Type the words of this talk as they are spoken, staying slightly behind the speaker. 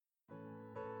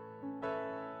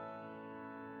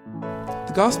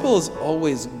The gospel is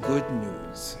always good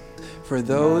news for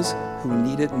those who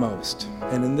need it most,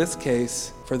 and in this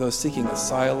case, for those seeking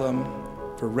asylum,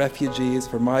 for refugees,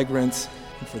 for migrants,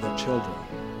 and for their children.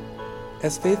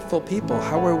 As faithful people,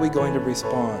 how are we going to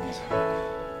respond?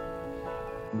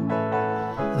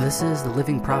 This is the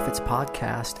Living Prophets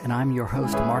Podcast, and I'm your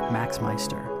host, Mark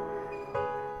Maxmeister.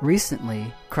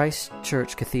 Recently, Christ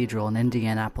Church Cathedral in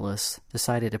Indianapolis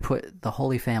decided to put the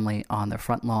Holy Family on their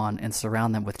front lawn and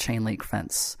surround them with chain link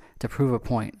fence to prove a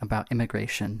point about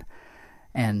immigration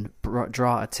and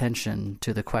draw attention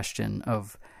to the question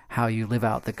of how you live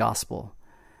out the gospel.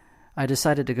 I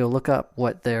decided to go look up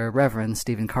what their Reverend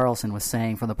Stephen Carlson was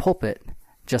saying from the pulpit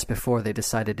just before they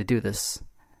decided to do this.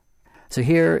 So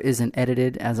here is an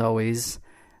edited, as always,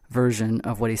 version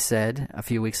of what he said a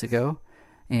few weeks ago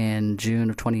in June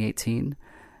of 2018,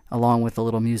 along with a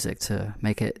little music to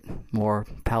make it more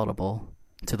palatable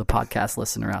to the podcast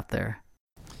listener out there.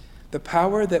 The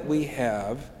power that we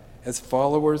have as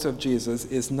followers of Jesus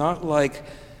is not like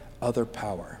other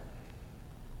power.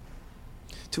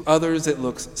 To others it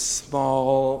looks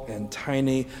small and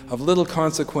tiny, of little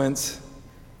consequence,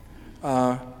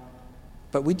 but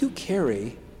we do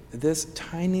carry this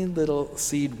tiny little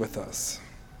seed with us.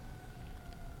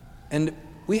 And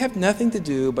we have nothing to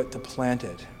do but to plant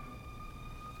it.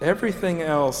 Everything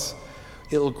else,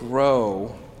 it'll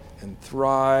grow and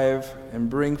thrive and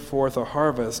bring forth a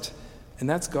harvest, and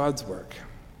that's God's work.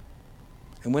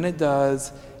 And when it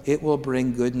does, it will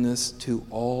bring goodness to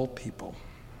all people.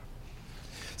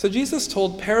 So Jesus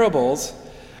told parables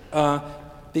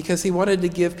because he wanted to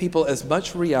give people as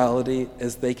much reality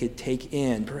as they could take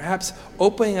in, perhaps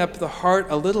opening up the heart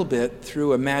a little bit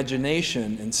through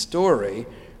imagination and story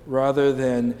rather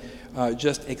than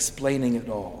just explaining it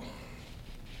all.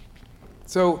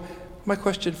 So my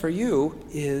question for you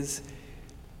is,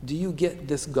 do you get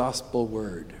this gospel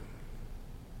word?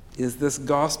 Is this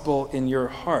gospel in your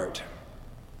heart?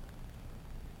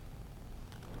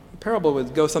 A parable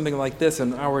would go something like this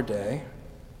in our day.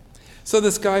 So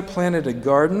this guy planted a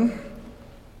garden,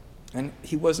 and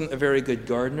he wasn't a very good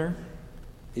gardener.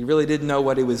 He really didn't know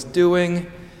what he was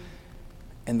doing,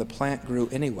 and the plant grew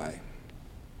anyway.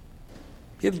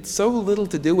 He had so little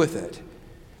to do with it,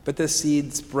 but the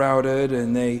seeds sprouted,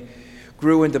 and they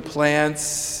grew into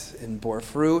plants and bore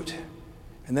fruit,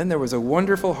 and then there was a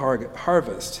wonderful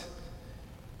harvest,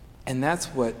 and that's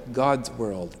what God's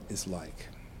world is like.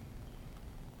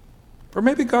 Or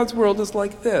maybe God's world is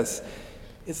like this.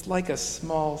 It's like a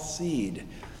small seed,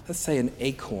 let's say an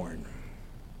acorn.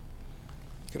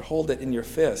 You could hold it in your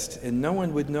fist, and no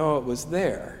one would know it was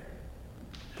there.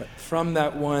 But from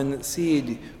that one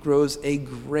seed grows a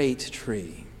great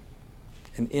tree.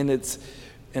 And in its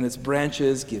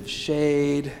branches give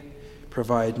shade,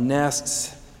 provide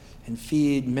nests, and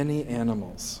feed many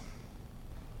animals.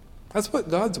 That's what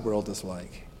God's world is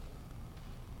like.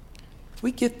 If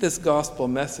we get this gospel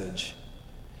message,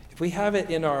 if we have it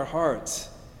in our hearts,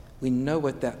 we know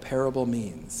what that parable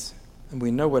means, and we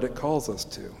know what it calls us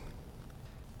to.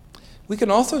 We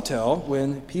can also tell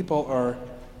when people are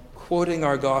quoting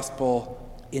our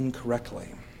gospel incorrectly,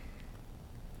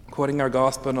 quoting our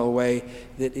gospel in a way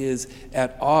that is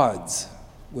at odds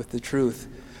with the truth.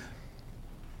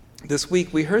 This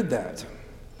week we heard that.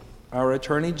 Our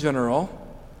Attorney General,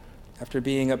 after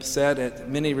being upset at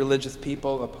many religious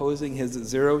people opposing his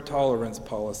zero-tolerance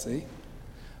policy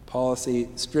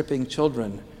stripping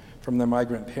children from their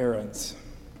migrant parents,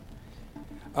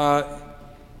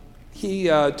 he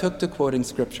took to quoting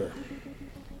Scripture.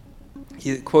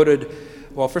 He quoted,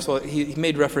 well, first of all, he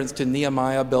made reference to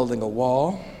Nehemiah building a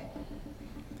wall,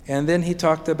 and then he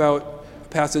talked about a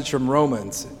passage from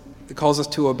Romans. It calls us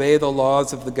to obey the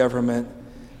laws of the government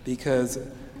because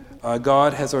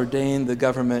God has ordained the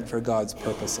government for God's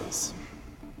purposes.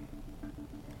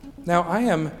 Now, I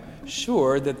am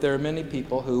sure that there are many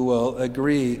people who will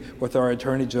agree with our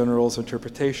Attorney General's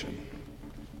interpretation.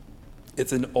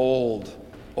 It's an old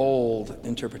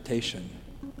interpretation.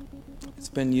 It's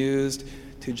been used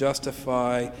to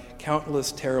justify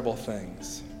countless terrible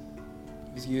things.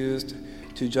 It was used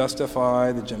to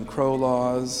justify the Jim Crow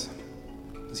laws.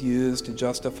 It was used to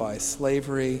justify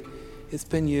slavery. It's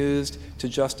been used to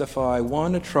justify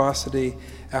one atrocity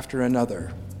after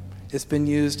another. It's been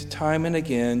used time and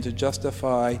again to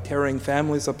justify tearing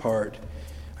families apart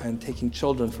and taking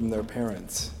children from their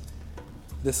parents.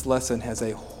 This lesson has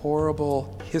a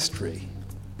horrible history,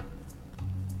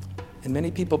 and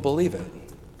many people believe it,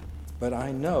 but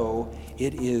I know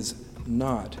it is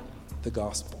not the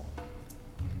gospel.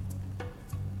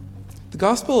 The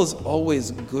gospel is always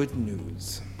good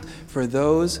news for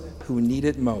those who need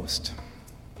it most,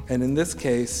 and in this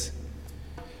case,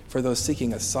 for those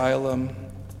seeking asylum,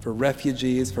 for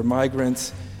refugees, for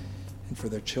migrants, and for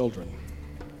their children.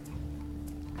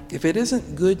 If it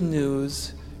isn't good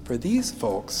news for these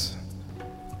folks,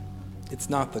 it's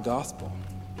not the gospel.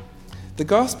 The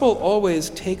gospel always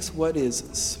takes what is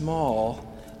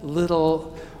small,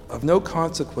 little, of no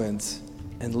consequence,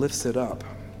 and lifts it up,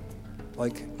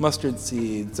 like mustard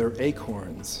seeds or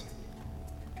acorns.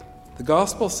 The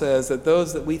gospel says that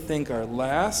those that we think are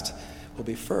last will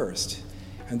be first,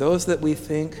 and those that we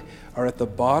think are at the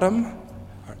bottom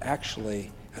are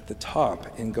actually at the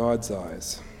top in God's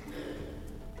eyes.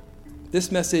 This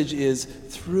message is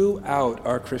throughout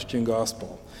our Christian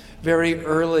gospel. Very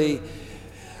early,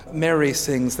 Mary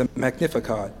sings the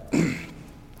Magnificat.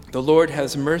 The Lord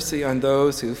has mercy on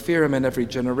those who fear him in every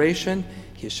generation.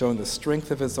 He has shown the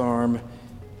strength of his arm.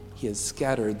 He has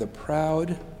scattered the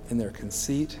proud in their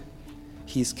conceit.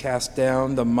 He's cast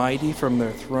down the mighty from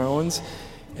their thrones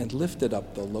and lifted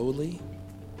up the lowly.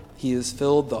 He has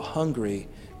filled the hungry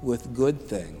with good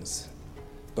things,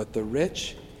 but the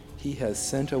rich he has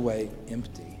sent away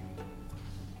empty.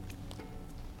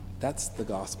 That's the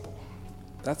gospel.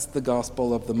 That's the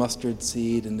gospel of the mustard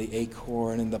seed and the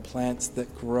acorn and the plants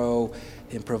that grow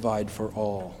and provide for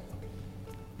all.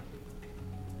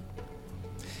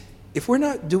 If we're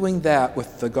not doing that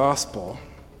with the gospel,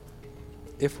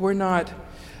 if we're not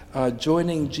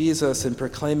joining Jesus in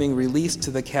proclaiming release to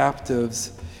the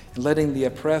captives and letting the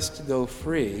oppressed go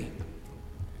free,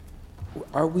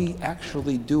 are we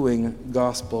actually doing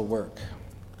gospel work?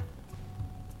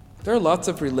 There are lots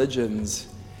of religions,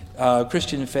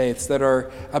 Christian faiths, that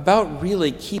are about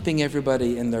really keeping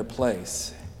everybody in their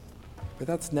place. But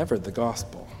that's never the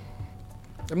gospel.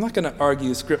 I'm not going to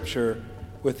argue Scripture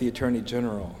with the Attorney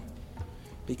General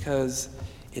because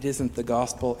it isn't the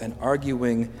gospel, and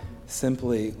arguing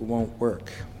simply won't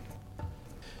work.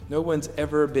 No one's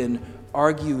ever been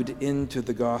argued into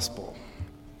the gospel.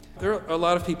 There are a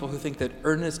lot of people who think that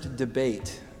earnest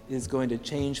debate is going to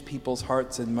change people's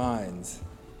hearts and minds,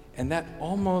 and that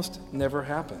almost never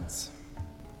happens.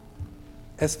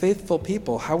 As faithful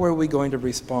people, how are we going to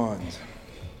respond?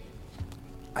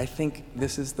 I think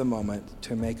this is the moment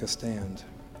to make a stand.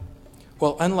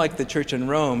 Well, unlike the church in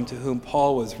Rome to whom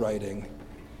Paul was writing,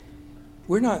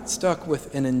 we're not stuck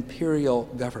with an imperial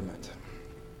government.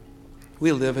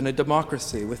 We live in a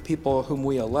democracy with people whom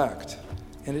we elect.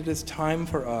 And it is time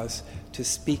for us to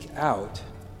speak out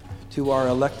to our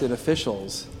elected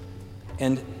officials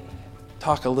and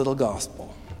talk a little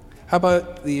gospel. How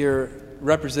about your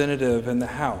representative in the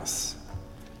House?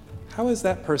 How has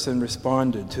that person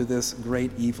responded to this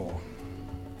great evil?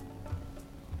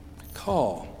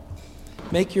 Call.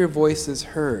 Make your voices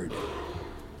heard.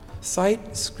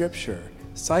 Cite Scripture.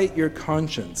 Cite your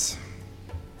conscience.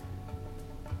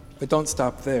 But don't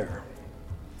stop there.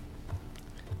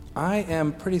 I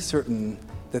am pretty certain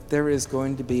that there is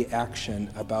going to be action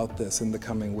about this in the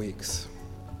coming weeks.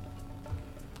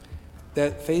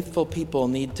 That faithful people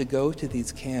need to go to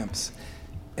these camps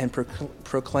and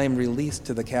proclaim release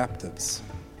to the captives,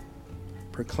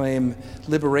 proclaim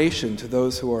liberation to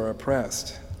those who are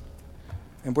oppressed.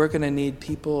 And we're going to need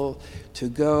people to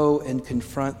go and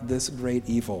confront this great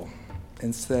evil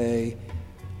and say,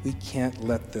 we can't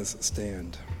let this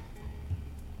stand.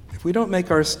 If we don't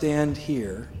make our stand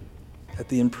here, at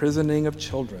the imprisoning of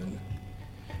children,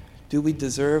 do we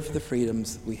deserve the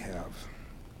freedoms we have?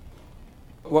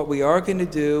 What we are going to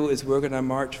do is we're going to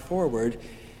march forward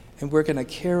and we're going to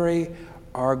carry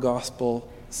our gospel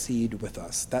seed with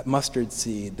us, that mustard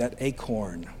seed, that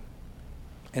acorn.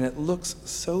 And it looks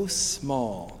so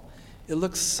small, it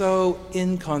looks so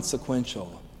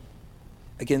inconsequential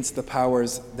against the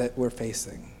powers that we're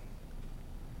facing.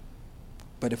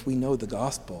 But if we know the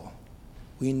gospel,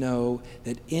 we know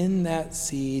that in that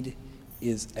seed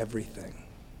is everything.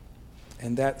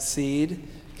 And that seed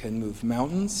can move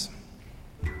mountains,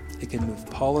 it can move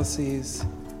policies,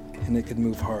 and it can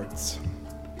move hearts.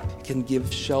 It can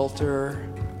give shelter,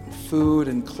 food,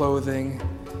 and clothing.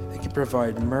 It can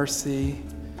provide mercy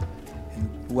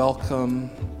and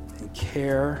welcome and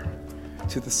care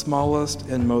to the smallest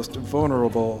and most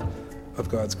vulnerable of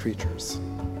God's creatures.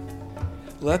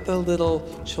 Let the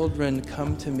little children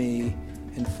come to me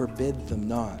and forbid them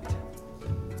not.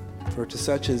 For to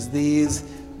such as these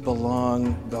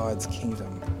belong God's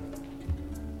kingdom.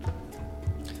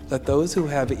 Let those who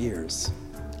have ears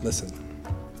listen.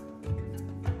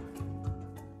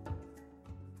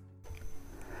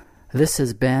 This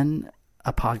has been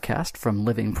a podcast from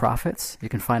Living Prophets. You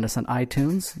can find us on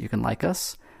iTunes. You can like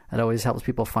us. That always helps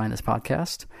people find this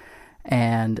podcast.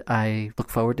 And I look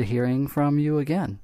forward to hearing from you again.